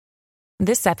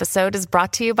This episode is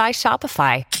brought to you by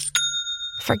Shopify.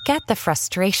 Forget the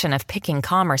frustration of picking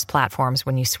commerce platforms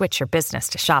when you switch your business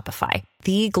to Shopify,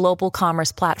 the global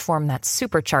commerce platform that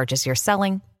supercharges your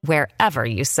selling wherever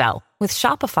you sell. With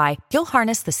Shopify, you'll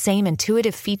harness the same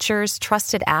intuitive features,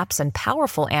 trusted apps, and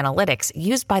powerful analytics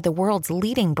used by the world's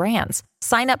leading brands.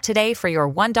 Sign up today for your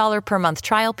 $1 per month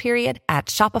trial period at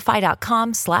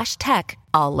shopify.com/tech,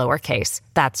 all lowercase.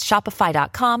 That's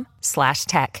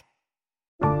shopify.com/tech.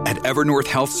 At Evernorth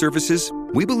Health Services,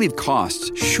 we believe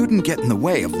costs shouldn't get in the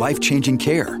way of life-changing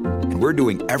care, and we're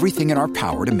doing everything in our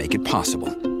power to make it possible.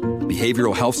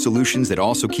 Behavioral health solutions that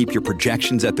also keep your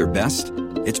projections at their best?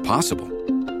 It's possible.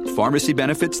 Pharmacy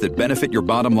benefits that benefit your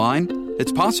bottom line?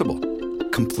 It's possible.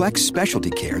 Complex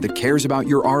specialty care that cares about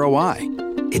your ROI?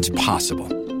 It's possible.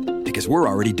 Because we're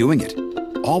already doing it.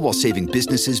 All while saving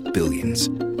businesses billions.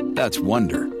 That's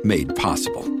Wonder made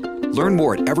possible. Learn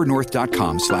more at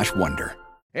evernorth.com/wonder.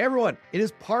 Hey everyone, it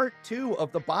is part 2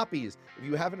 of the Boppies. If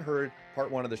you haven't heard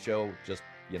part 1 of the show, just,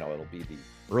 it'll be the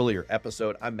earlier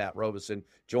episode. I'm Matt Robeson,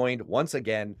 joined once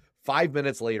again 5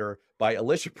 minutes later by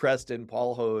Alicia Preston,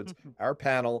 Paul Hodes, our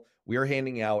panel. We are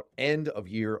handing out end of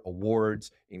year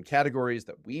awards in categories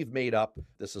that we've made up.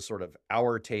 This is sort of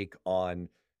our take on,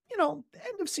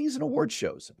 end of season award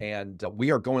shows. And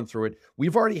we are going through it.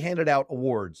 We've already handed out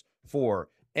awards for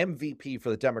MVP for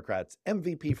the Democrats,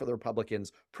 MVP for the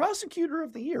Republicans, Prosecutor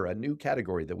of the Year, a new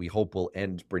category that we hope will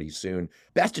end pretty soon.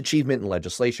 Best Achievement in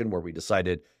Legislation, where we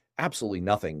decided absolutely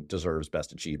nothing deserves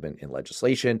Best Achievement in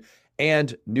Legislation,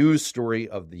 and News Story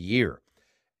of the Year.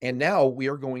 And now we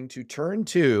are going to turn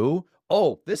to,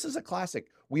 this is a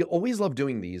classic. We always love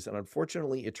doing these, and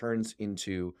unfortunately it turns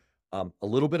into a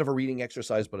little bit of a reading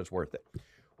exercise, but it's worth it.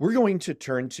 We're going to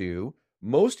turn to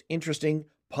Most Interesting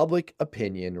Public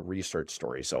Opinion Research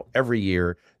Story. So every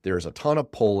year there's a ton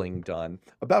of polling done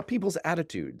about people's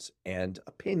attitudes and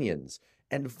opinions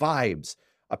and vibes.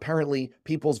 Apparently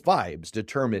people's vibes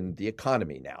determine the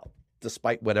economy now,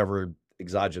 despite whatever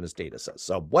exogenous data says.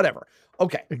 So whatever.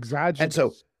 Okay. Exogenous. And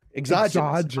so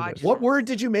exogenous. What word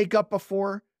did you make up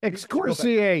before?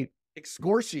 Excoriate.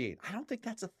 Excoriate. I don't think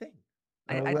that's a thing.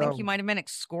 I think you might have meant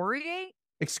excoriate.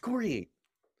 Excoriate.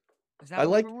 Is that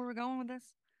where we're going with this?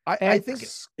 I think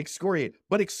excoriate,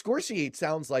 but excoriate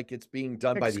sounds like it's being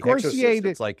done by the exorcist.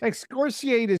 It's like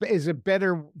excoriate is a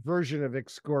better version of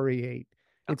excoriate.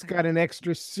 It's got an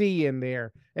extra C in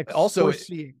there. Also,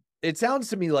 it sounds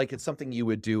to me like it's something you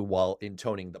would do while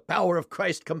intoning "The power of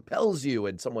Christ compels you"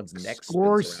 and someone's neck spins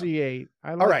around. Excoriate.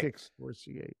 I like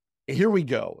excoriate. Here we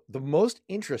go. The most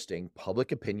interesting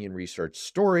public opinion research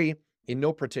story in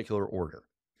no particular order.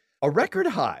 A record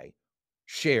high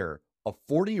share of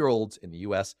 40-year-olds in the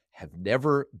U.S. have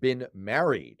never been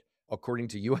married, according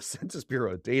to U.S. Census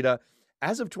Bureau data.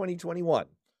 As of 2021,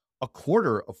 a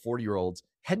quarter of 40-year-olds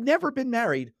had never been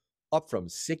married, up from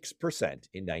 6%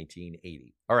 in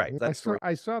 1980. All right.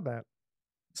 I saw that.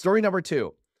 Story number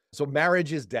 2. So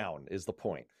marriage is down is the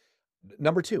point.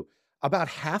 Number 2, about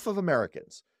half of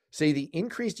Americans say the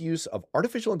increased use of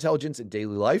artificial intelligence in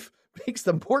daily life makes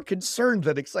them more concerned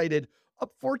than excited,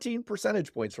 up 14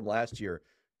 percentage points from last year.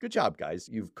 Good job, guys.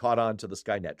 You've caught on to the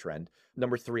Skynet trend.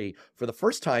 Number 3, for the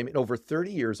first time in over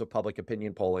 30 years of public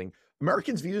opinion polling,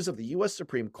 Americans' views of the U.S.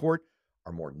 Supreme Court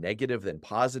are more negative than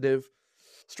positive.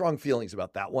 Strong feelings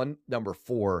about that one. Number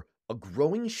 4, a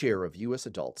growing share of U.S.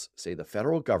 adults say the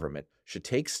federal government should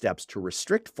take steps to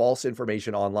restrict false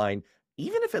information online,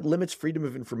 even if it limits freedom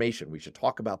of information. We should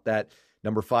talk about that.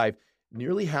 Number 5,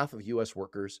 nearly half of U.S.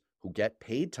 workers who get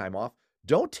paid time off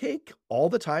don't take all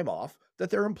the time off that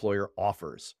their employer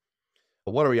offers.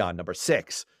 What are we on? Number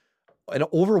 6, an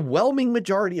overwhelming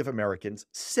majority of Americans,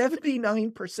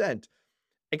 79%,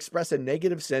 express a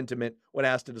negative sentiment when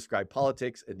asked to describe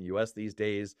politics in the U.S. these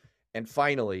days. And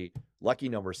finally, lucky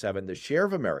number 7, the share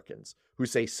of Americans who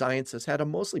say science has had a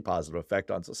mostly positive effect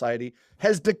on society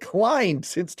has declined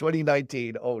since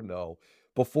 2019. Oh no.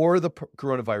 Before the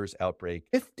coronavirus outbreak,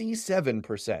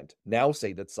 57% now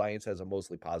say that science has a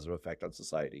mostly positive effect on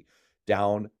society,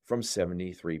 down from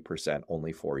 73%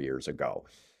 only 4 years ago.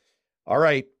 All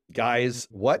right, guys,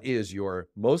 what is your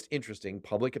most interesting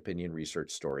public opinion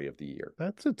research story of the year?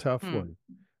 That's a tough one.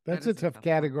 That's a tough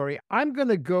category. I'm going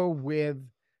to go with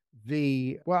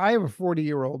I have a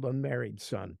 40-year-old unmarried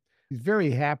son. He's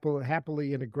very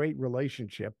happily in a great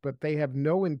relationship, but they have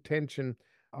no intention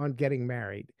on getting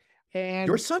married. And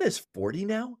your son is 40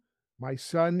 now? My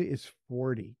son is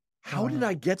 40. How did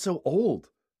I get so old?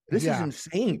 This is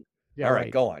insane. Yeah, all right,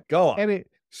 go on. And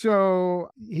so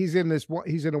he's in a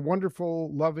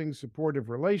wonderful, loving, supportive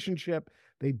relationship.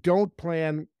 They don't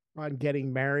plan on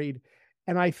getting married.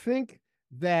 And I think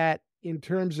that in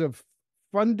terms of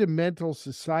fundamental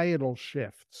societal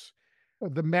shifts.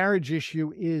 The marriage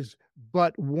issue is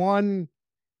but one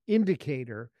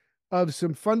indicator of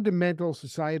some fundamental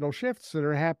societal shifts that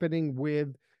are happening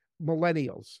with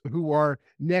millennials who are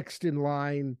next in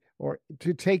line or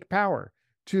to take power,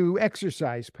 to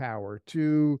exercise power,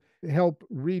 to help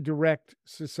redirect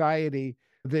society.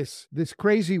 This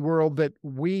crazy world that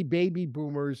we baby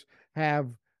boomers have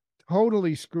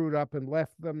totally screwed up and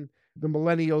left them. The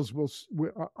millennials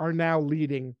are now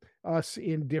leading us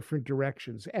in different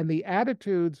directions. And the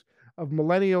attitudes of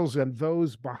millennials and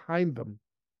those behind them,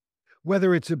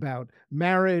 whether it's about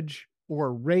marriage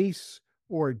or race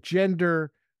or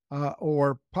gender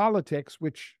or politics,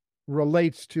 which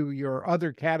relates to your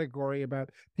other category about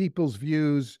people's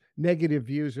views, negative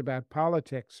views about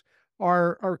politics,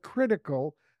 are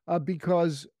critical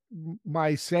because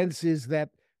my sense is that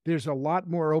there's a lot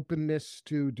more openness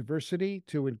to diversity,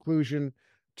 to inclusion,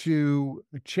 to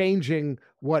changing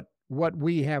what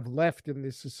we have left in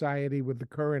this society with the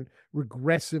current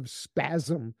regressive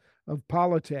spasm of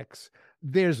politics.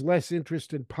 There's less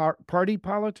interest in party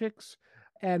politics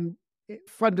and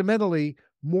fundamentally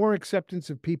more acceptance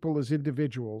of people as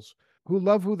individuals who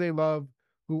love who they love,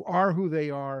 who are who they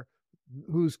are,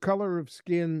 whose color of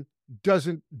skin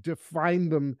doesn't define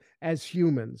them as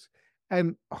humans.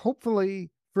 And hopefully,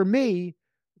 for me,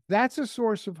 that's a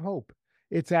source of hope.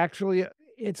 It's actually,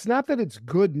 it's not that it's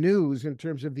good news in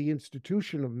terms of the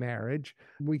institution of marriage.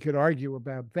 We could argue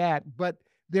about that, but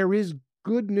there is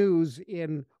good news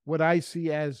in what I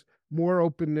see as more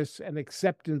openness and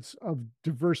acceptance of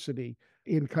diversity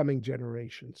in coming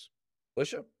generations.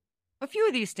 Alicia? A few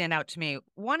of these stand out to me.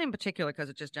 One in particular, because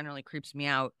it just generally creeps me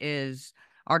out, is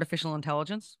artificial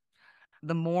intelligence.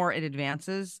 The more it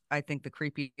advances, I think the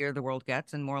creepier the world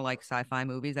gets and more like sci-fi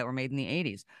movies that were made in the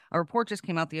 80s. A report just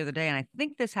came out the other day, and I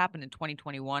think this happened in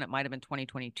 2021. It might have been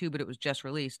 2022, but it was just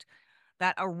released,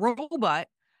 that a robot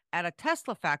at a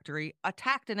Tesla factory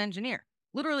attacked an engineer,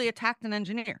 literally attacked an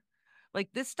engineer. Like,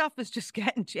 this stuff is just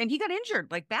getting, and he got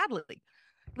injured, like, badly.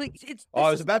 Like, it's. Oh,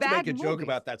 I was about to make a joke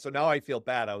about that, so now I feel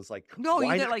bad. I was like, no,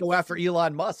 why not go after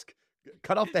Elon Musk?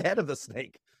 Cut off the head of the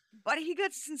snake. But he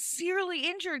got sincerely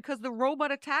injured because the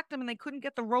robot attacked him and they couldn't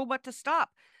get the robot to stop.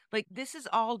 Like, this is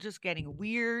all just getting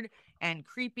weird and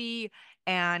creepy,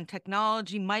 and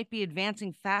technology might be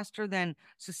advancing faster than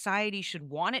society should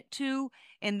want it to.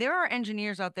 And there are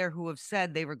engineers out there who have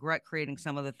said they regret creating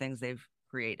some of the things they've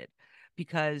created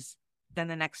because then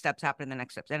the next steps happen and the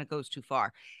next steps, and it goes too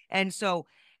far. And so,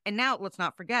 and now let's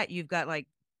not forget, you've got like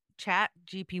Chat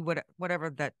GP, whatever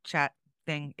that chat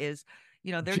thing is,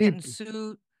 you know, they're getting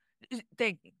sued.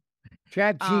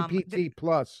 Chat GPT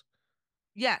plus.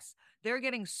 Yes, they're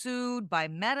getting sued by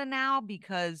Meta now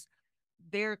because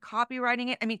they're copywriting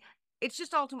it. I mean, it's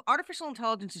just artificial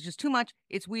intelligence is just too much.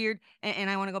 It's weird. And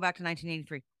I want to go back to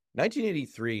 1983.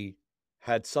 1983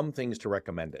 had some things to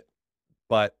recommend it,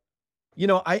 but you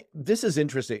know, this is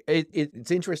interesting.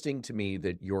 It's interesting to me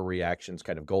that your reactions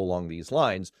kind of go along these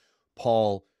lines.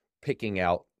 Paul picking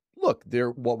out, look,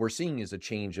 what we're seeing is a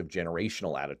change of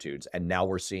generational attitudes. And now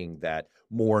we're seeing that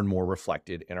more and more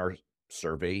reflected in our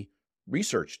survey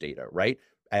research data, right?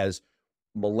 As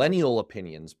millennial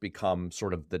opinions become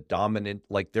sort of the dominant,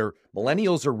 like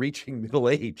millennials are reaching middle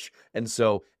age. And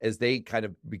so as they kind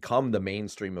of become the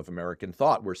mainstream of American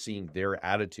thought, we're seeing their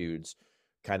attitudes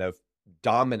kind of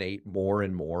dominate more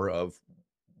and more of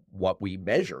what we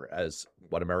measure as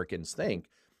what Americans think.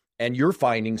 And you're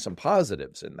finding some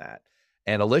positives in that.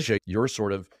 And Alicia, you're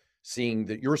sort of seeing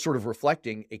that you're sort of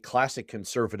reflecting a classic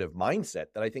conservative mindset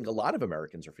that I think a lot of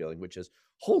Americans are feeling, which is,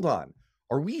 hold on,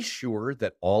 are we sure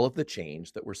that all of the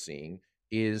change that we're seeing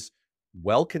is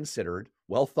well considered,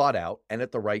 well thought out, and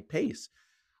at the right pace?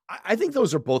 I think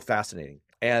those are both fascinating.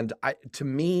 And to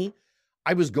me,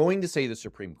 I was going to say the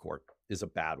Supreme Court is a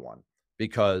bad one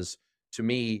because to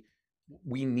me,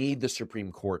 we need the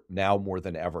Supreme Court now more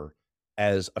than ever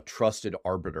as a trusted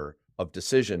arbiter of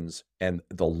decisions, and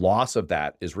the loss of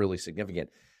that is really significant.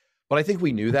 But I think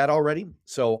we knew that already,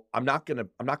 so I'm not gonna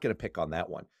pick on that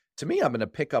one. To me, I'm gonna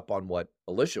pick up on what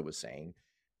Alicia was saying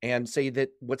and say that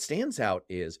what stands out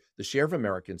is the share of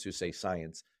Americans who say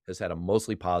science has had a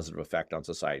mostly positive effect on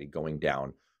society going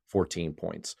down 14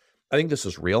 points. I think this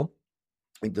is real.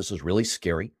 I think this is really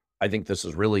scary. I think this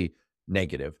is really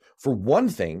negative. For one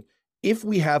thing, if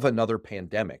we have another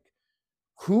pandemic,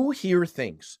 who here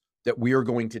thinks that we are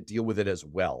going to deal with it as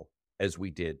well as we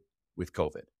did with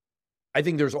COVID? I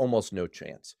think there's almost no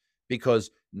chance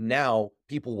because now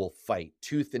people will fight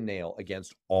tooth and nail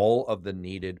against all of the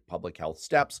needed public health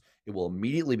steps. It will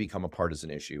immediately become a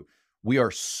partisan issue. We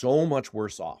are so much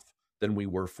worse off than we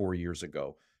were 4 years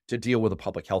ago to deal with a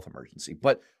public health emergency.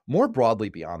 But more broadly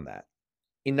beyond that,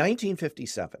 in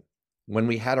 1957, when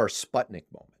we had our Sputnik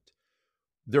moment,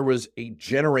 there was a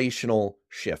generational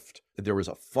shift. There was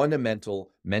a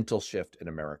fundamental mental shift in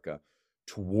America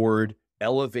toward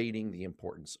elevating the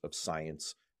importance of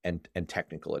science and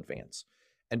technical advance.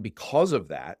 And because of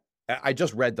that, I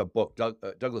just read the book,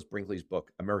 Douglas Brinkley's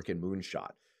book, American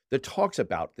Moonshot, that talks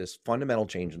about this fundamental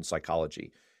change in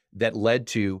psychology that led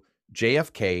to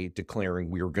JFK declaring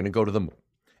we were going to go to the moon.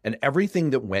 And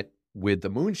everything that went with the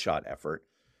moonshot effort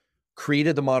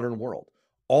created the modern world.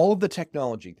 All of the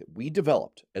technology that we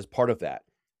developed as part of that,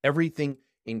 everything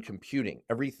in computing,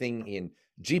 everything in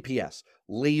GPS,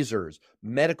 lasers,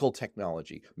 medical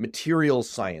technology, materials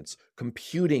science,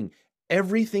 computing,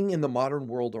 everything in the modern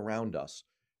world around us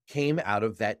came out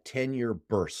of that 10-year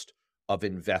burst of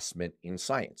investment in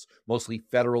science, mostly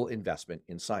federal investment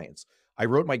in science. I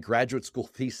wrote my graduate school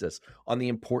thesis on the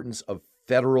importance of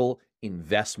federal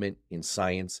investment in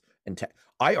science and tech.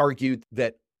 I argued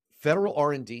that federal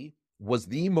R&D was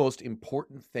the most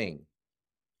important thing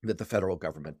that the federal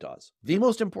government does. The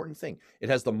most important thing. It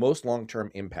has the most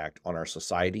long-term impact on our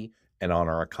society and on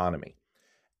our economy.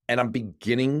 And I'm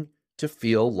beginning to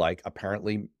feel like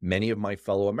apparently many of my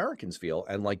fellow Americans feel,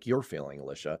 and like you're feeling,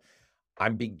 Alicia,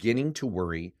 I'm beginning to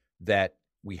worry that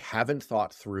we haven't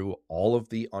thought through all of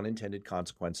the unintended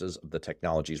consequences of the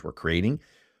technologies we're creating.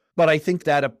 But I think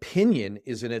that opinion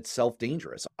is in itself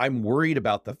dangerous. I'm worried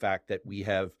about the fact that we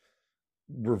have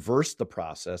reversed the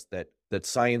process, that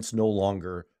science no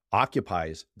longer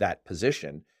occupies that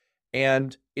position,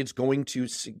 and it's going to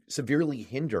severely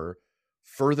hinder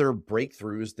further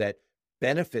breakthroughs that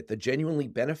genuinely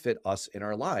benefit us in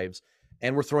our lives.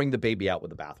 And we're throwing the baby out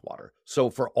with the bathwater. So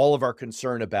for all of our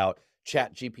concern about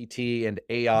ChatGPT and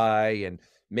AI and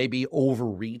maybe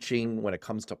overreaching when it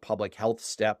comes to public health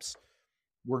steps,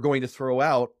 we're going to throw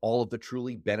out all of the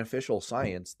truly beneficial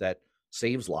science that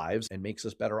saves lives and makes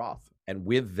us better off. And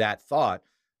with that thought,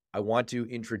 I want to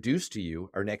introduce to you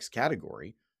our next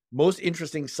category, most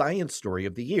interesting science story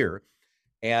of the year.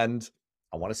 And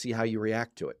I want to see how you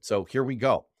react to it. So here we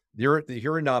go. Here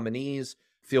are nominees.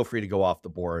 Feel free to go off the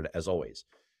board as always.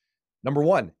 Number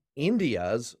 1,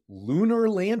 India's lunar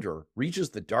lander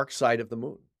reaches the dark side of the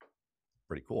moon.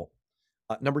 Pretty cool.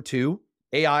 Number 2,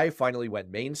 AI finally went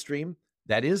mainstream.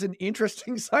 That is an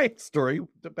interesting science story,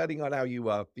 depending on how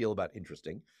you feel about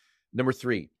interesting. Number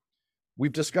 3,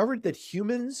 we've discovered that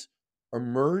humans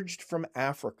emerged from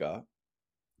Africa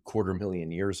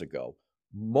 250,000 years ago,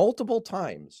 multiple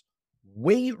times,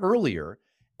 way earlier,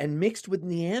 and mixed with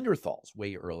Neanderthals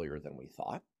way earlier than we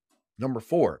thought. Number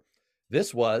 4,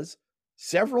 this was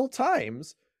several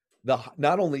times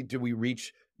not only do we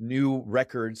reach new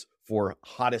records for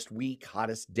hottest week,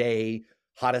 hottest day,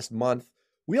 hottest month,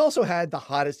 we also had the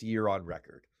hottest year on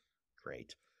record.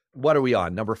 Great. What are we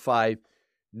on? Number 5,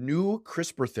 new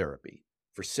CRISPR therapy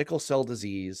for sickle cell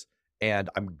disease,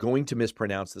 and I'm going to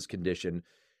mispronounce this condition,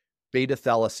 beta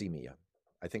thalassemia.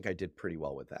 I think I did pretty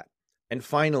well with that. And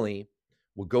finally,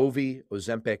 Wegovy,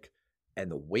 Ozempic,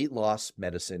 and the weight loss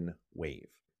medicine wave.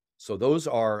 So those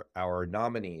are our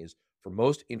nominees for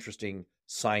most interesting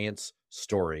science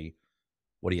story.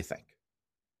 What do you think?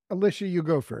 Alicia, you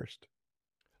go first.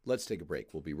 Let's take a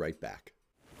break. We'll be right back.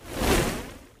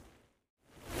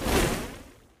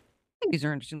 These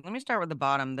are interesting. Let me start with the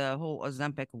bottom, the whole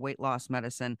Ozempic weight loss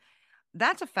medicine.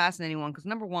 That's a fascinating one because,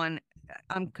 number one,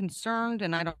 I'm concerned,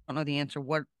 and I don't know the answer,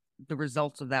 what the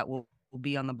results of that will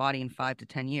be on the body in 5 to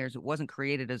 10 years. It wasn't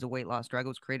created as a weight loss drug. It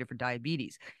was created for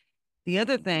diabetes. The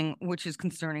other thing, which is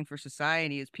concerning for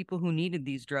society, is people who needed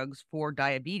these drugs for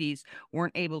diabetes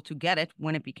weren't able to get it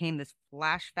when it became this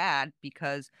flash fad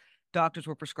because doctors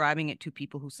were prescribing it to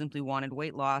people who simply wanted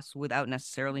weight loss without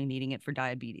necessarily needing it for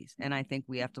diabetes. And I think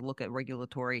we have to look at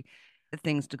regulatory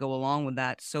things to go along with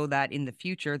that so that in the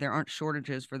future, there aren't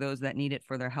shortages for those that need it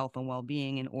for their health and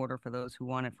well-being in order for those who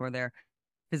want it for their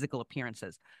physical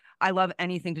appearances. I love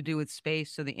anything to do with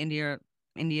space. So the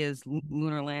India's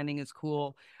lunar landing is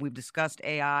cool. We've discussed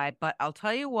AI, but I'll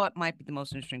tell you what might be the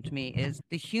most interesting to me is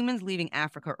the humans leaving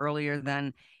Africa earlier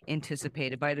than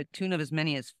anticipated by the tune of as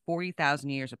many as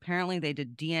 40,000 years. Apparently, they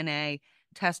did DNA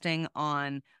testing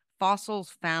on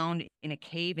fossils found in a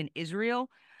cave in Israel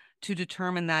to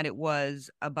determine that it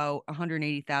was about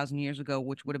 180,000 years ago,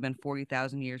 which would have been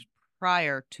 40,000 years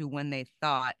prior to when they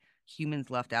thought humans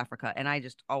left Africa. And I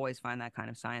just always find that kind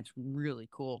of science really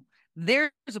cool.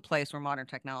 There's a place where modern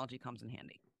technology comes in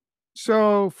handy.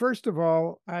 So first of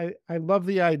all, I love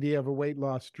the idea of a weight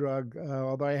loss drug.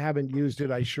 Although I haven't used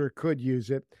it, I sure could use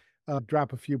it.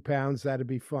 Drop a few pounds, that'd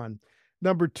be fun.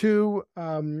 Number 2,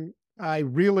 I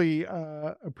really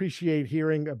appreciate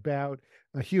hearing about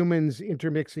humans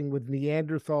intermixing with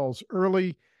Neanderthals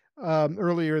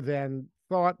earlier than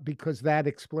thought, because that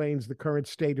explains the current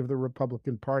state of the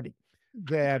Republican Party.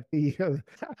 That the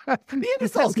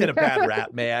Neanderthals get a bad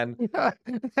rap, man.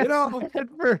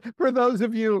 For those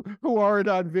of you who aren't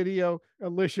on video,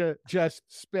 Alicia just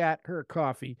spat her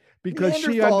coffee because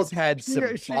Neanderthals had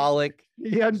symbolic,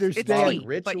 she understands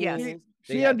rituals. But yes.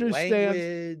 She understands.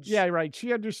 Language. Yeah, right.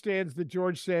 She understands the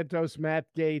George Santos, Matt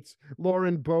Gaetz,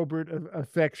 Lauren Boebert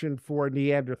affection for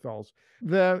Neanderthals.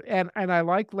 And I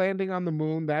like landing on the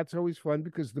moon. That's always fun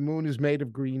because the moon is made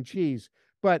of green cheese.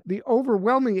 But the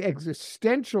overwhelming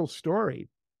existential story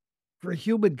for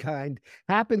humankind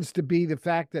happens to be the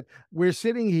fact that we're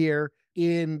sitting here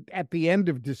at the end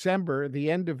of December,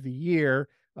 the end of the year,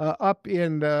 up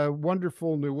in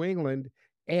wonderful New England,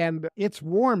 and it's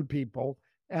warm, people.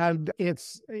 And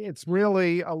it's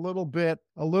really a little bit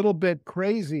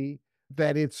crazy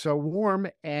that it's so warm,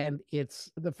 and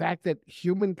it's the fact that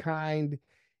humankind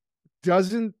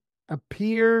doesn't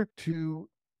appear to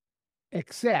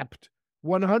accept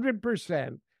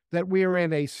 100% that we are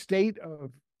in a state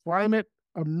of climate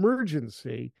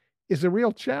emergency is a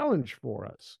real challenge for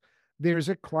us. There's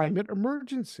a climate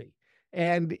emergency,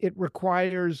 and it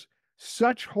requires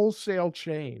such wholesale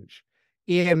change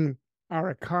in our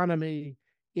economy,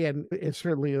 in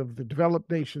certainly of the developed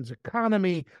nation's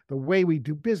economy, the way we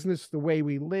do business, the way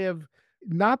we live.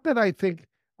 Not that I think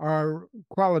our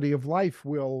quality of life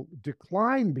will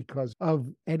decline because of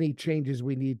any changes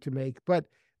we need to make, but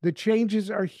the changes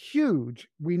are huge.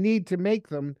 We need to make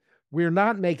them. We're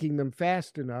not making them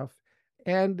fast enough.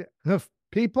 And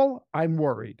people, I'm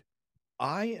worried.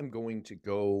 I am going to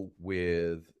go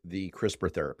with the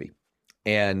CRISPR therapy.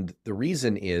 And the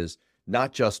reason is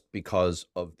not just because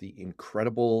of the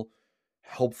incredible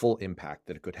helpful impact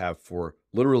that it could have for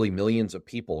literally millions of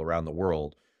people around the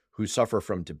world who suffer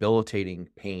from debilitating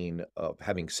pain of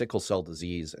having sickle cell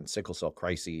disease and sickle cell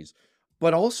crises,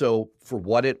 but also for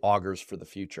what it augurs for the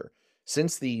future.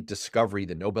 Since the discovery,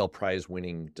 the Nobel Prize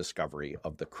winning discovery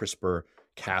of the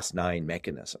CRISPR-Cas9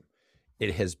 mechanism,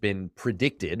 it has been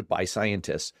predicted by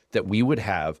scientists that we would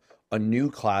have a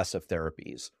new class of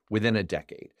therapies within a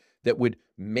decade that would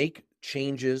make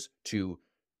changes to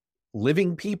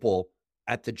living people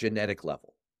at the genetic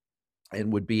level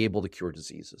and would be able to cure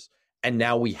diseases. And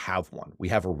now we have one. We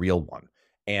have a real one.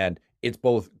 And it's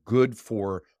both good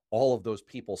for all of those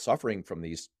people suffering from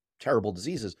these terrible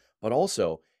diseases, but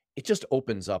also it just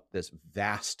opens up this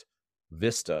vast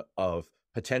vista of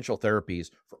potential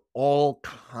therapies for all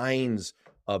kinds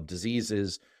of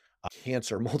diseases,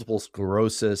 cancer, multiple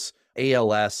sclerosis,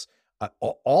 ALS,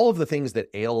 all of the things that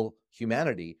ail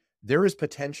humanity. There is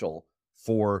potential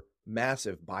for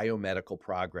massive biomedical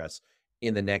progress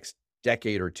in the next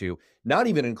decade or two. Not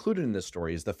even included in this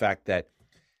story is the fact that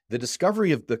the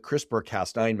discovery of the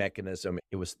CRISPR-Cas9 mechanism,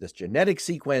 it was this genetic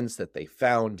sequence that they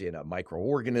found in a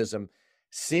microorganism.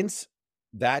 Since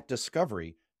that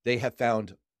discovery, they have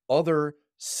found other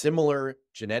similar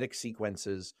genetic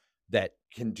sequences that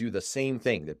can do the same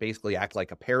thing, that basically act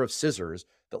like a pair of scissors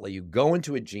that let you go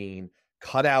into a gene,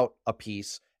 cut out a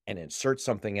piece, and insert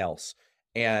something else.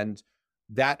 And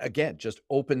that, again, just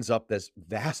opens up this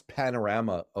vast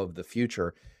panorama of the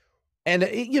future. And,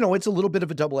 it's a little bit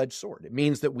of a double-edged sword. It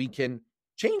means that we can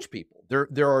change people.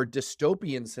 There are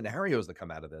dystopian scenarios that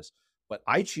come out of this, but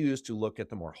I choose to look at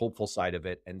the more hopeful side of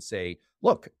it and say,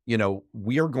 look,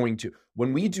 we are going to,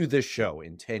 when we do this show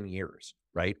in 10 years,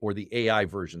 right, or the AI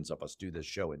versions of us do this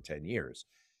show in 10 years,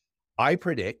 I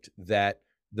predict that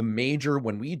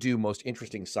when we do most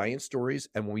interesting science stories,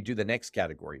 and when we do the next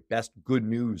category, best good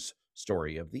news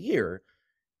story of the year,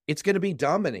 it's going to be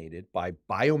dominated by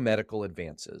biomedical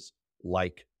advances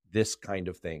like this kind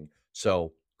of thing.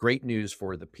 So great news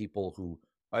for the people who,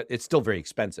 it's still very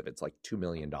expensive. It's like $2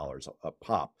 million a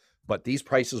pop, but these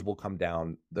prices will come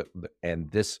down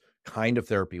and this kind of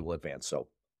therapy will advance. So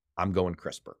I'm going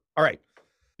CRISPR. All right.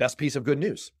 Best piece of good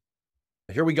news.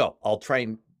 Here we go. I'll try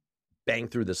and bang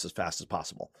through this as fast as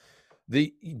possible.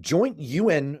 The joint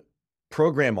UN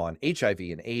program on HIV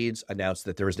and AIDS announced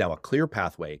that there is now a clear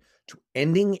pathway to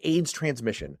ending AIDS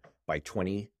transmission by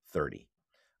 2030.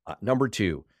 Number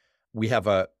two,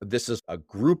 this is a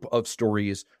group of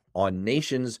stories on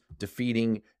nations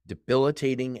defeating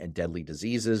debilitating and deadly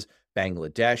diseases.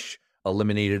 Bangladesh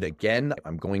eliminated, again,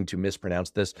 I'm going to mispronounce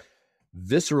this,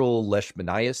 visceral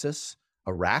leishmaniasis.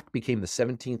 Iraq became the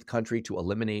 17th country to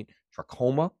eliminate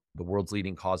trachoma, the world's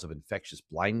leading cause of infectious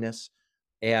blindness.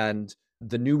 And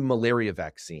the new malaria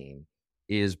vaccine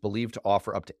is believed to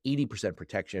offer up to 80%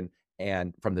 protection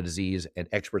and from the disease, and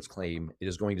experts claim it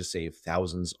is going to save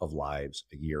thousands of lives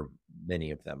a year,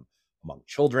 many of them among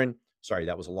children. Sorry,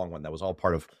 that was a long one. That was all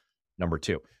part of number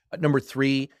 2. Number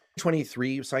 3,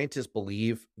 2023, scientists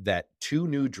believe that 2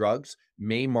 new drugs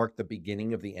may mark the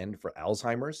beginning of the end for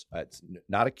Alzheimer's. It's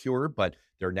not a cure, but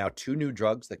there are now 2 new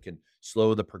drugs that can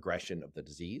slow the progression of the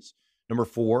disease. Number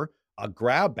 4, a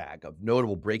grab bag of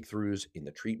notable breakthroughs in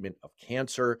the treatment of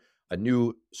cancer. A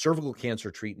new cervical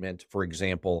cancer treatment, for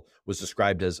example, was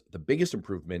described as the biggest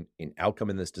improvement in outcome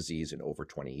in this disease in over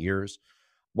 20 years.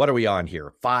 What are we on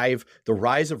here? 5, the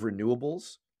rise of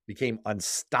renewables became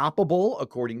unstoppable,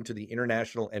 according to the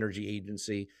International Energy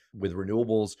Agency, with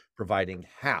renewables providing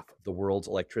half of the world's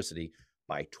electricity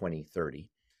by 2030.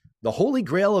 The holy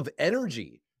grail of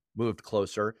energy moved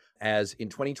closer as in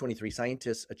 2023,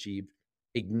 scientists achieved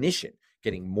ignition,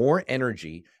 getting more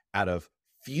energy out of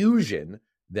fusion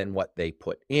than what they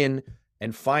put in.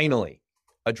 And finally,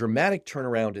 a dramatic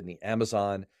turnaround in the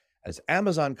Amazon as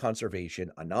Amazon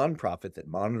Conservation, a nonprofit that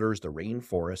monitors the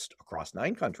rainforest across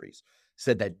 9 countries,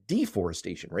 said that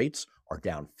deforestation rates are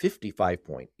down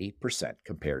 55.8%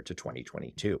 compared to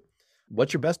 2022.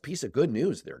 What's your best piece of good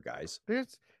news there, guys?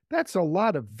 That's a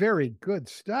lot of very good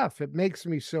stuff. It makes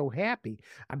me so happy.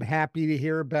 I'm happy to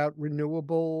hear about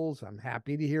renewables. I'm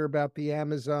happy to hear about the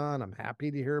Amazon. I'm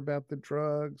happy to hear about the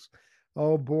drugs.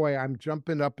 Oh boy, I'm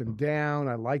jumping up and down.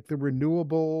 I like the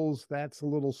renewables. That's a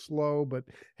little slow, but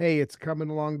hey, it's coming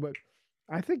along. But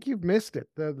I think you've missed it.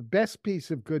 The best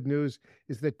piece of good news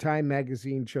is that Time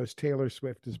Magazine chose Taylor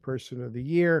Swift as Person of the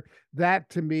Year. That,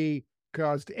 to me,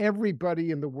 caused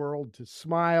everybody in the world to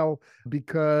smile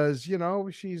because, you know,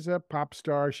 she's a pop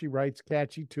star. She writes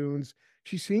catchy tunes.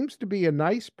 She seems to be a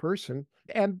nice person.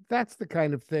 And that's the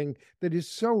kind of thing that is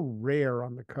so rare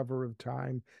on the cover of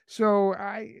Time. So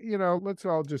let's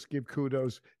all just give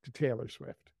kudos to Taylor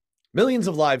Swift. Millions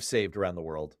of lives saved around the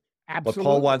world. Absolutely. But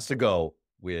Paul wants to go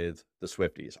with the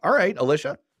Swifties. All right,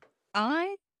 Alicia.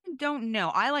 I don't know.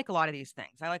 I like a lot of these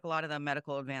things. I like a lot of the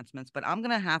medical advancements, but I'm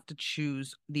going to have to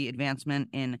choose the advancement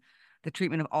in the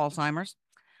treatment of Alzheimer's.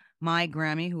 My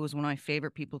Grammy, who was one of my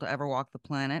favorite people to ever walk the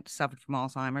planet, suffered from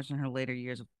Alzheimer's in her later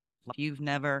years of life. If you've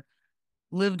never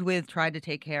lived with, tried to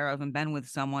take care of, and been with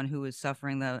someone who is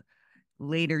suffering the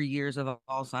later years of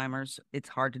Alzheimer's, it's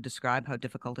hard to describe how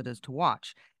difficult it is to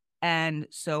watch. And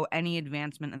so any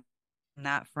advancement on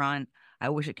that front, I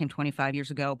wish it came 25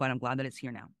 years ago, but I'm glad that it's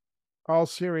here now. All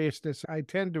seriousness, I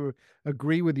tend to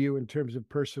agree with you in terms of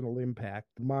personal impact.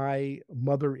 My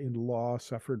mother-in-law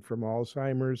suffered from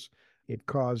Alzheimer's.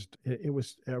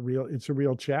 It's a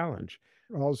real challenge.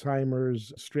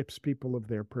 Alzheimer's strips people of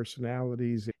their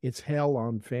personalities. It's hell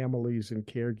on families and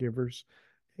caregivers.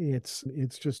 It's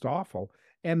just awful.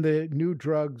 And the new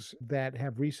drugs that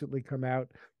have recently come out,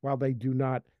 while they do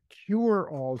not cure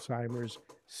Alzheimer's,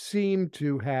 seem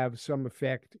to have some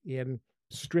effect in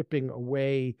stripping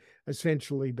away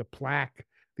essentially the plaque,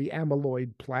 the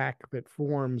amyloid plaque that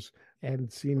forms,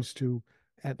 and seems to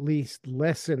at least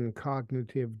lessen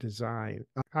cognitive decline.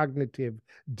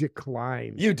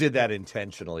 You did that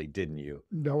intentionally, didn't you?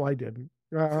 No, I didn't.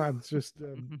 I'm just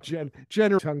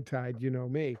general tongue-tied, you know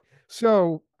me.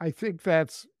 So I think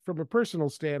that's, from a personal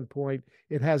standpoint,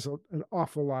 it has an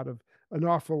awful lot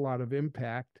of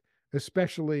impact,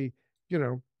 especially,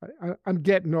 I'm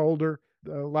getting older.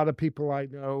 A lot of people I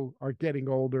know are getting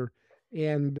older,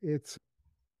 and it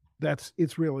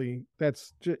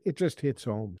just hits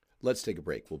home. Let's take a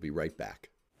break. We'll be right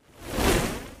back.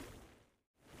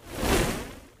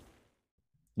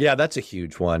 Yeah, that's a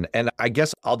huge one. And I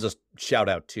guess I'll just shout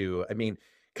out too. I mean,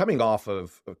 coming off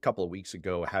of a couple of weeks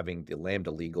ago, having the Lambda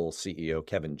Legal CEO,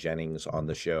 Kevin Jennings, on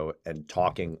the show and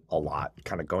talking a lot,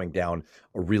 kind of going down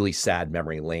a really sad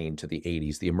memory lane to the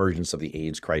 80s, the emergence of the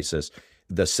AIDS crisis,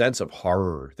 the sense of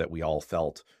horror that we all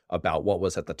felt about what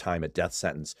was at the time a death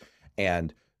sentence,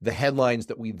 and the headlines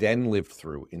that we then lived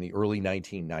through in the early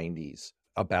 1990s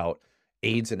about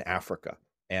AIDS in Africa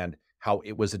and how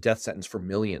it was a death sentence for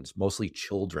millions, mostly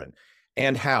children,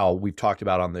 and how we've talked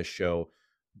about on this show,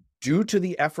 due to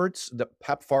the efforts, the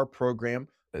PEPFAR program,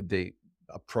 a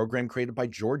program created by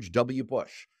George W.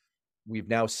 Bush, we've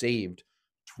now saved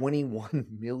 21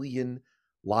 million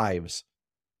lives,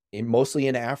 mostly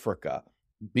in Africa,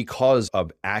 because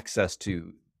of access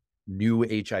to new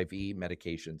HIV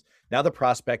medications. Now the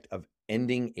prospect of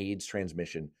ending AIDS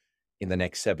transmission in the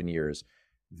next 7 years,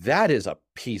 that is a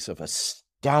piece of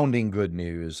astounding good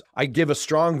news. I give a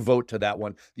strong vote to that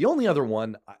one. The only other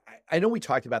one, I know we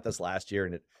talked about this last year,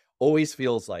 and it always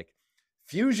feels like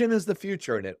fusion is the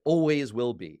future, and it always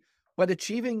will be. But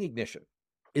achieving ignition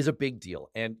is a big deal.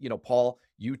 And, Paul,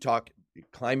 you talk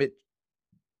climate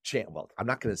change. Well, I'm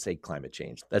not going to say climate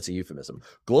change. That's a euphemism.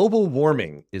 Global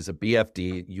warming is a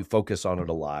BFD. You focus on it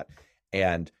a lot.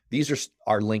 And these are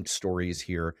our linked stories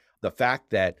here. The fact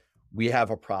that we have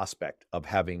a prospect of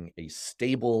having a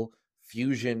stable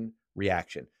fusion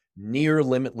reaction, near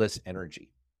limitless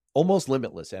energy, almost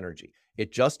limitless energy.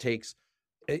 It takes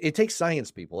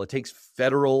science people. It takes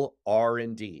federal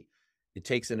R&D. It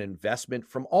takes an investment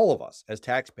from all of us as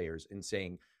taxpayers in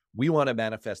saying, we want to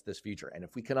manifest this future. And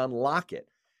if we can unlock it,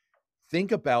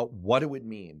 think about what it would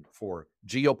mean for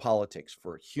geopolitics,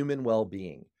 for human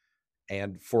well-being,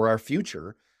 and for our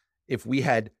future if we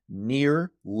had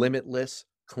near limitless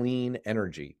clean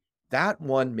energy. That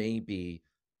one may be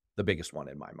the biggest one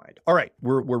in my mind. All right,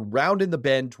 we're rounding the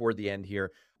bend toward the end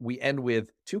here. We end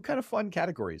with two kind of fun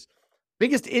categories.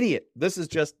 Biggest idiot. This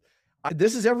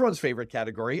is everyone's favorite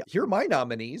category. Here are my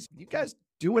nominees. You guys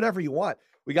do whatever you want.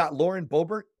 We got Lauren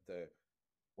Boebert,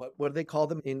 what do they call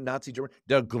them in Nazi German?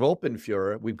 Der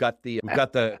Gruppenführer. We've got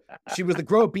she was the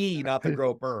Grobe, not the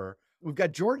Grober. We've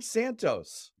got George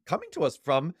Santos coming to us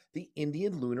from the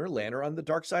Indian lunar lander on the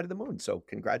dark side of the moon. So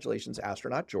congratulations,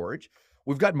 astronaut George.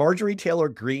 We've got Marjorie Taylor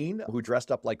Greene, who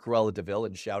dressed up like Cruella de Vil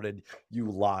and shouted, "You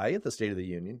lie" at the State of the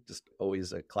Union. Just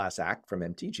always a class act from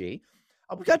MTG.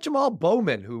 We've got Jamal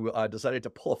Bowman, who decided to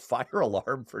pull a fire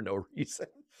alarm for no reason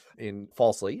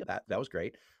falsely. That was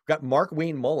great. We've got Mark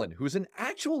Wayne Mullen, who's an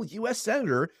actual U.S.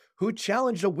 senator who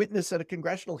challenged a witness at a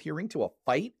congressional hearing to a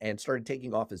fight and started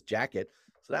taking off his jacket.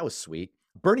 So that was sweet.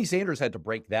 Bernie Sanders had to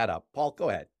break that up. Paul, go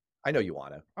ahead. I know you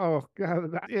want to. Oh,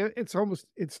 God.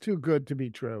 It's too good to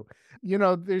be true.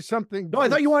 There's something. No, I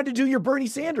thought you wanted to do your Bernie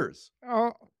Sanders.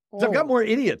 Oh. I've got more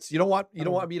idiots. You don't want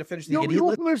me to finish the idiot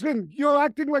list? Listen, you're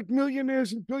acting like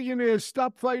millionaires and billionaires.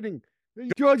 Stop fighting.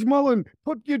 George Mullen,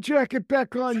 put your jacket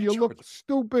back on. You look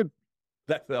stupid.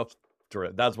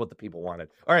 That's what the people wanted.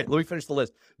 All right, let me finish the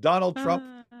list. Donald Trump.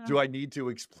 Do I need to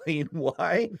explain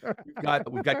why?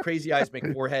 We've got Crazy Eyes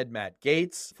McForehead, Matt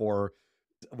Gaetz for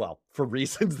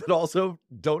reasons that also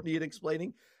don't need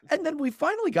explaining. And then we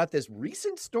finally got this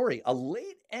recent story, a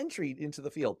late entry into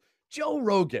the field. Joe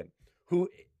Rogan, who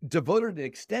devoted an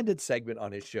extended segment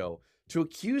on his show to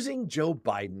accusing Joe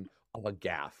Biden of a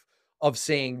gaffe, of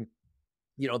saying,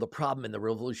 the problem in the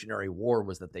Revolutionary War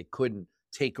was that they couldn't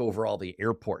take over all the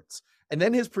airports. And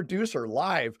then his producer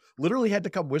live literally had to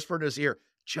come whisper in his ear,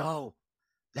 "Joe,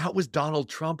 that was Donald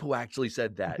Trump who actually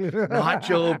said that, not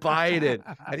Joe Biden."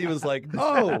 And he was like,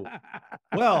 "Oh,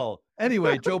 well,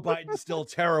 anyway, Joe Biden's still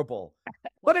terrible."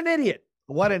 What an idiot.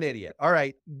 What an idiot. All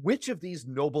right. Which of these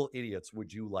noble idiots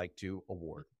would you like to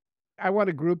award? I want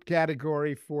a group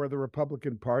category for the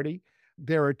Republican Party.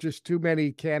 There are just too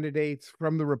many candidates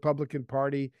from the Republican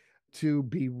Party to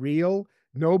be real.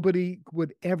 Nobody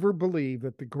would ever believe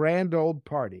that the grand old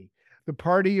party, the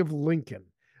party of Lincoln,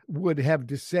 would have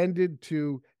descended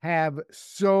to have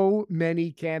so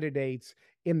many candidates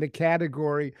in the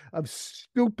category of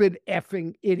stupid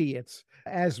effing idiots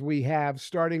as we have,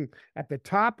 starting at the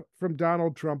top from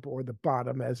Donald Trump, or the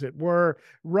bottom, as it were,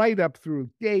 right up through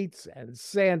Gaetz and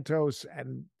Santos.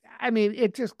 And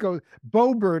it just goes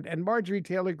Boebert and Marjorie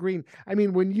Taylor Greene.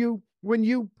 When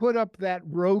you put up that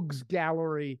rogues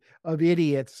gallery of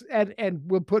idiots, and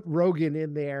we'll put Rogan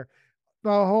in there, the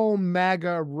whole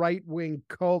MAGA right-wing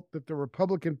cult that the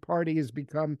Republican Party has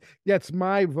become gets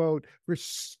my vote for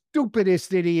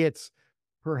stupidest idiots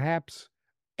perhaps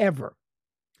ever.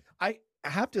 I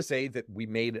have to say that we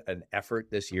made an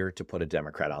effort this year to put a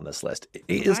Democrat on this list.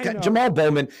 Jamal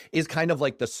Bowman is kind of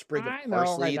like the sprig of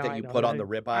parsley that you put on the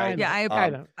ribeye.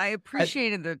 Yeah, I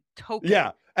appreciated the token.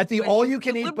 Yeah, at the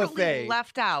all-you-can-eat buffet.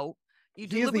 Left out.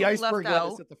 He is the iceberg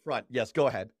lettuce at the front. Yes, go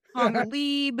ahead.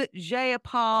 Talib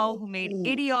Jayapal, who made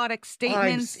idiotic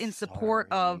statements in support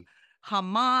of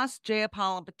Hamas.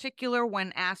 Jayapal in particular,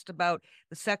 when asked about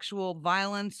the sexual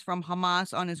violence from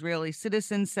Hamas on Israeli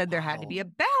citizens, said there had to be a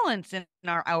balance in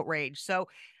our outrage. So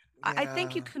I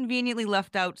think you conveniently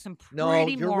left out some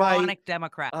pretty moronic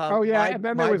Democrats. And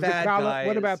then there was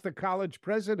what about the college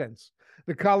presidents?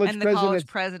 The college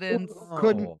presidents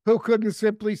who couldn't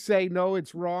simply say, no,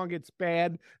 it's wrong, it's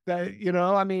bad.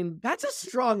 That's a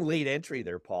strong lead entry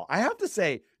there, Paul. I have to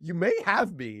say, you may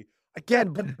have me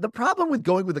again, but the problem with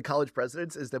going with the college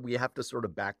presidents is that we have to sort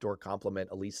of backdoor compliment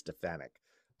Elise Stefanik.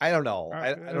 I don't know.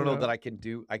 I don't know that I can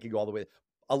go all the way.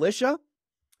 Alicia,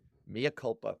 mea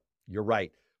culpa. You're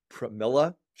right.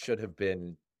 Pramila should have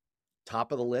been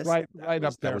top of the list. Right up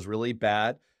there. That was really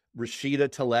bad. Rashida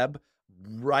Tlaib,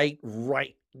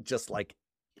 right, just like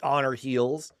on her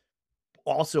heels.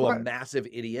 Also a massive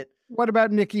idiot. What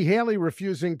about Nikki Haley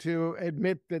refusing to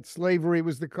admit that slavery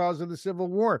was the cause of the Civil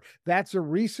War? That's a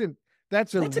recent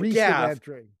That's a recent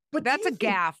entry. But that's a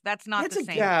gaffe. That's not the same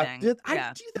thing.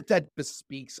 I do that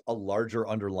bespeaks a larger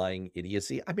underlying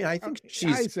idiocy. I mean, I think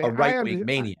she's a right-wing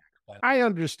maniac. I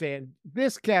understand.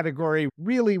 This category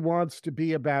really wants to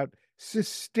be about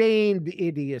sustained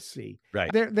idiocy. Right.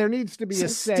 There needs to be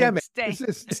systemic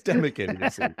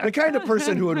idiocy. The kind of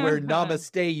person who would wear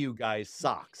namaste you guys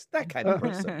socks. That kind of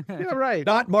person. Yeah, right.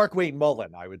 Not Mark Wayne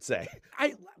Mullen, I would say.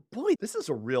 Boy, this is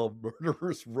a real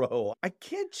murderer's row. I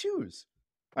can't choose.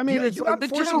 I mean, the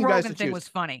Joe Rogan thing was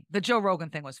funny. The Joe Rogan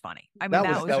thing was funny. I mean,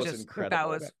 that was incredible. That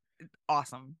was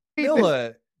awesome.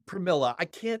 Pramila,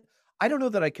 I don't know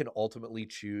that I can ultimately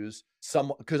choose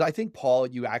someone, because I think, Paul,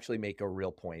 you actually make a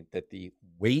real point that the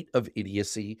weight of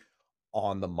idiocy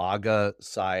on the MAGA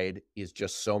side is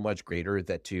just so much greater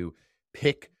that to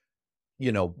pick,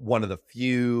 one of the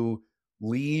few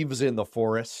leaves in the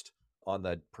forest on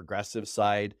the progressive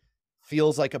side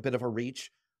feels like a bit of a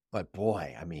reach. But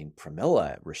boy, I mean,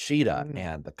 Pramila, Rashida,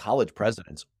 and the college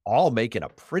presidents all making a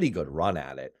pretty good run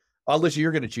at it. Alicia,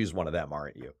 you're going to choose one of them,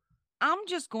 aren't you? I'm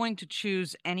just going to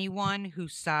choose anyone who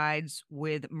sides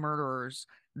with murderers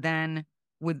than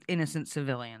with innocent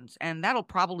civilians. And that'll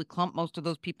probably clump most of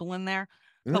those people in there.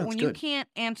 But when you can't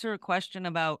answer a question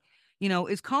about,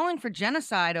 is calling for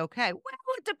genocide okay? Well,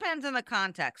 it depends on the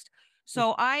context.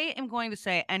 So I am going to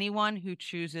say anyone who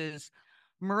chooses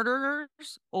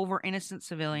murderers over innocent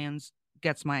civilians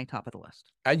gets my top of the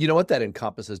list. And you know what? That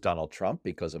encompasses Donald Trump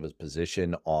because of his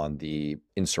position on the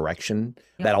insurrection.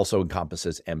 Yep. That also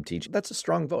encompasses MTG. That's a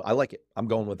strong vote. I like it. I'm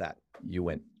going with that. You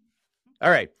win.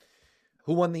 All right.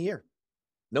 Who won the year?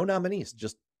 No nominees,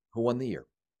 just who won the year.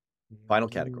 Final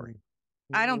category.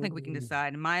 I don't think we can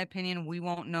decide. In my opinion, we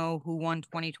won't know who won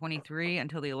 2023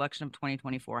 until the election of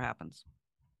 2024 happens.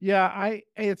 Yeah,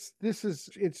 it's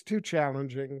too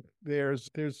challenging. There's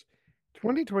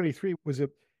 2023 was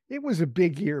a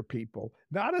big year, people.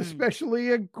 Not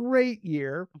especially a great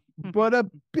year, but a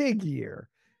big year.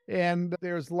 And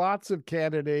there's lots of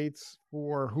candidates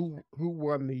for who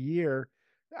won the year.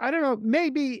 I don't know,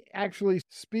 maybe actually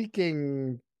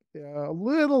speaking a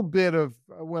little bit of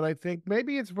what I think,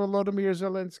 maybe it's Volodymyr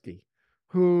Zelensky,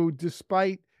 who,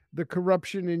 despite the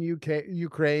corruption in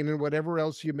Ukraine and whatever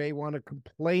else you may want to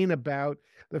complain about,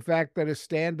 the fact that a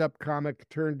stand-up comic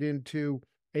turned into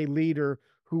a leader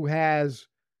who has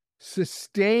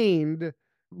sustained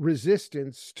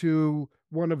resistance to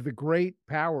one of the great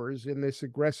powers in this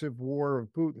aggressive war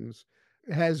of Putin's,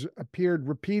 has appeared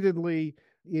repeatedly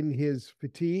in his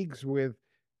fatigues with,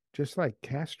 just like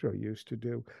Castro used to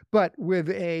do, but with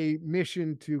a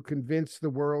mission to convince the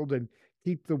world and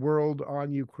keep the world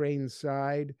on Ukraine's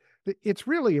side. It's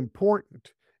really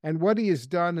important. And what he has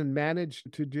done and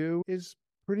managed to do is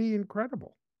pretty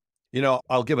incredible.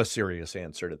 I'll give a serious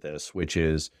answer to this, which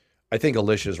is, I think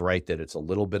Alicia's right that it's a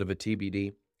little bit of a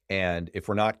TBD. And if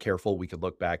we're not careful, we could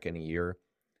look back in a year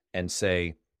and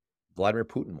say, Vladimir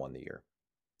Putin won the year,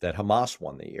 that Hamas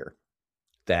won the year,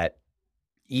 that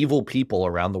evil people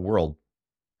around the world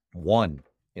won,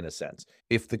 in a sense.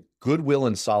 If the goodwill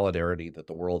and solidarity that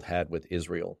the world had with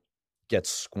Israel gets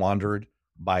squandered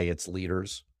by its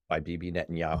leaders, by Bibi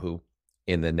Netanyahu,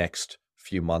 in the next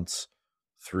few months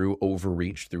through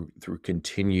overreach, through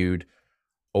continued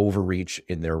overreach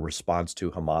in their response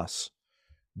to Hamas,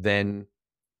 then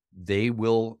they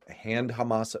will hand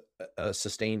Hamas a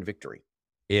sustained victory.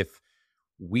 If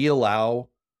we allow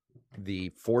the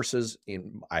forces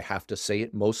in, I have to say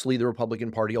it, mostly the Republican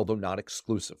Party, although not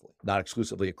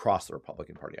exclusively across the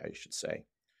Republican Party, I should say,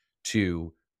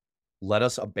 to let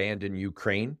us abandon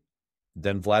Ukraine,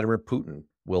 then Vladimir Putin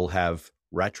will have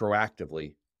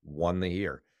retroactively won the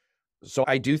year. So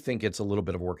I do think it's a little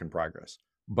bit of work in progress.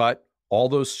 But all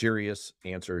those serious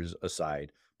answers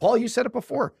aside, Paul, you said it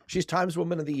before. She's Times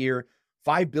Woman of the Year,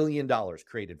 $5 billion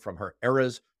created from her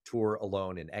Eras tour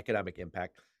alone in economic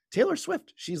impact. Taylor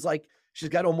Swift, she's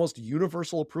got almost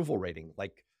universal approval rating.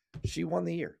 Like, she won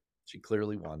the year. She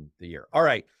clearly won the year. All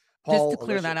right, Paul. Just to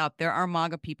clear that up, there are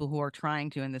MAGA people who are trying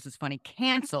to, and this is funny,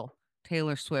 cancel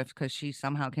Taylor Swift because she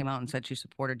somehow came out and said she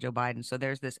supported Joe Biden. So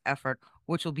there's this effort,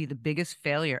 which will be the biggest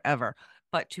failure ever,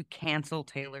 but to cancel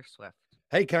Taylor Swift.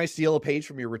 Hey, can I steal a page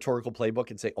from your rhetorical playbook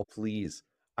and say, oh, please,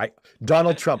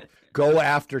 Donald Trump, go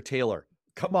after Taylor.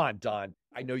 Come on, Don.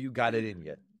 I know you got it in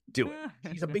you. Do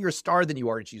it. She's a bigger star than you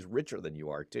are, and she's richer than you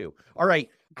are, too. All right.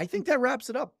 I think that wraps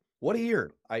it up. What a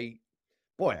year. I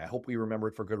hope we remember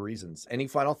it for good reasons. Any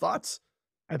final thoughts?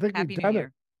 I think we've done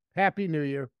it. Happy New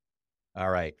Year. All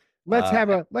right. Let's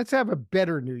have a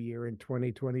better New Year in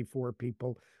 2024,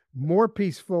 people. More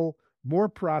peaceful, more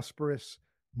prosperous,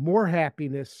 more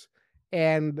happiness,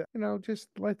 And, just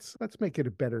let's make it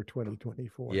a better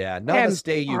 2024. Yeah.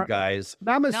 Namaste, And you guys.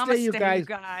 Namaste, you guys.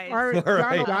 All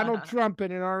right. Donald Trump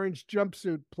in an orange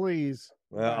jumpsuit, please.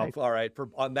 Well, all right.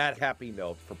 On that happy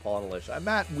note, for Paul and Alicia, I'm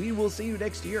Matt. We will see you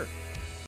next year.